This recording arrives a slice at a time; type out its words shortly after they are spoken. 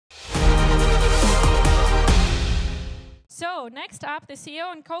So next up, the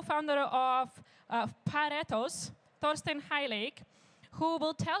CEO and co-founder of Paretos, Thorsten Hellig, who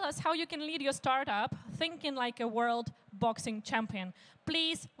will tell us how you can lead your startup thinking like a world boxing champion.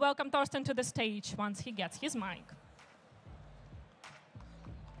 Please welcome Thorsten to the stage once he gets his mic.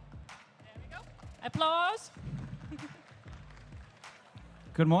 There we go. Applause.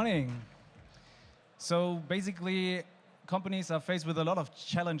 Good morning. So basically, companies are faced with a lot of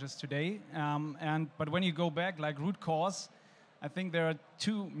challenges today. But when you go back, like root cause, I think there are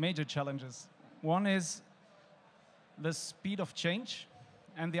two major challenges. One is the speed of change,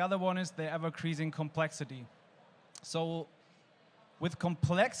 and the other one is the ever-increasing complexity. So with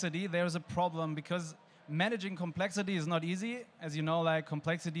complexity, there's a problem because managing complexity is not easy. As you know, like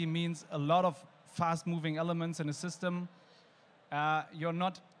complexity means a lot of fast-moving elements in a system. You're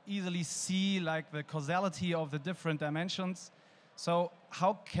not easily see like the causality of the different dimensions. So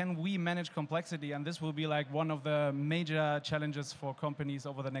how can we manage complexity? And this will be like one of the major challenges for companies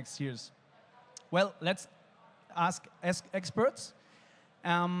over the next years. Well, let's ask experts.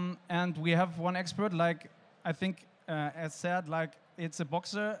 And we have one expert, like I think as said, like it's a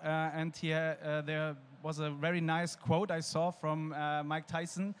boxer, and there was a very nice quote I saw from Mike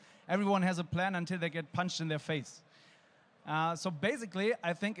Tyson. Everyone has a plan until they get punched in their face. So basically,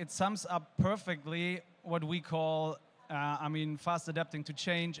 I think it sums up perfectly what we call, fast adapting to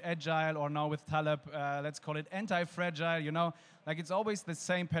change, agile, or now with Taleb, let's call it anti-fragile, you know. Like it's always the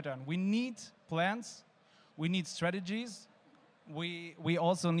same pattern. We need plans, we need strategies, we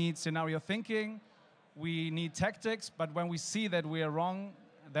also need scenario thinking, we need tactics, but when we see that we are wrong,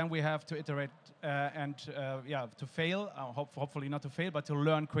 then we have to iterate to fail, hopefully not to fail, but to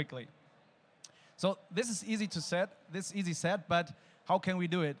learn quickly. So this is easy said, but how can we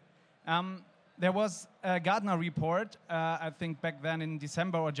do it? There was a Gartner report, I think back then in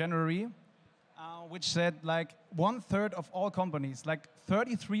December or January, which said like 1/3 of all companies, like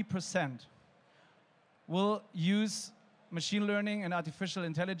 33%, will use machine learning and artificial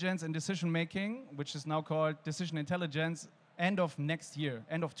intelligence in decision making, which is now called decision intelligence, end of next year,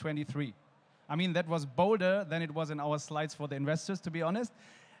 end of 23. I mean, that was bolder than it was in our slides for the investors, to be honest.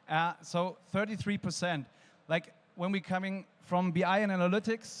 So 33%. Like when we're coming from BI and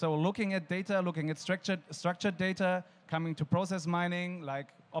analytics, so looking at data, looking at structured data, coming to process mining, like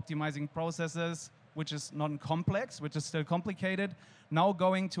optimizing processes, which is non-complex, which is still complicated, now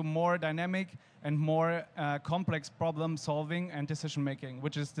going to more dynamic and more complex problem solving and decision making,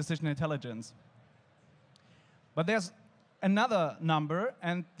 which is decision intelligence. But there's another number,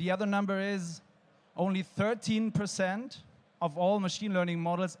 and the other number is only 13% of all machine learning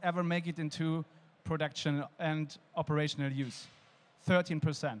models ever make it into production and operational use.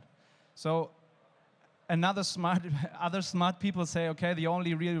 13%. So other smart people say, okay, the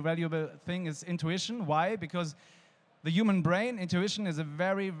only real valuable thing is intuition. Why? Because the human brain, intuition, is a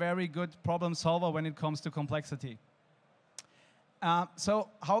very, very good problem solver when it comes to complexity. So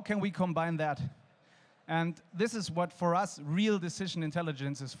how can we combine that? And this is what, for us, real decision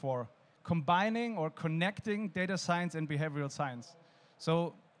intelligence is for. Combining or connecting data science and behavioral science.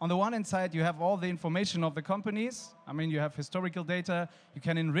 So on the one hand side, you have all the information of the companies. I mean, you have historical data. You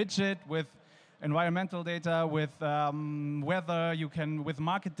can enrich it with environmental data, with weather, with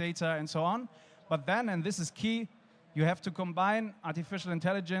market data, and so on. But then, and this is key, you have to combine artificial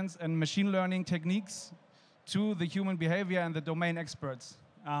intelligence and machine learning techniques to the human behavior and the domain experts.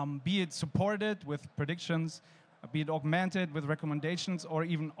 Be it supported with predictions, be it augmented with recommendations, or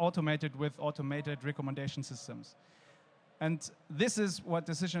even automated with automated recommendation systems. And this is what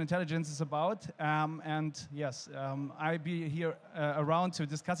decision intelligence is about. And yes, I'll be here around to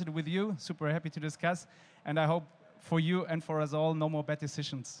discuss it with you. Super happy to discuss. And I hope for you and for us all, no more bad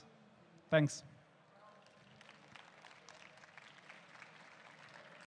decisions. Thanks.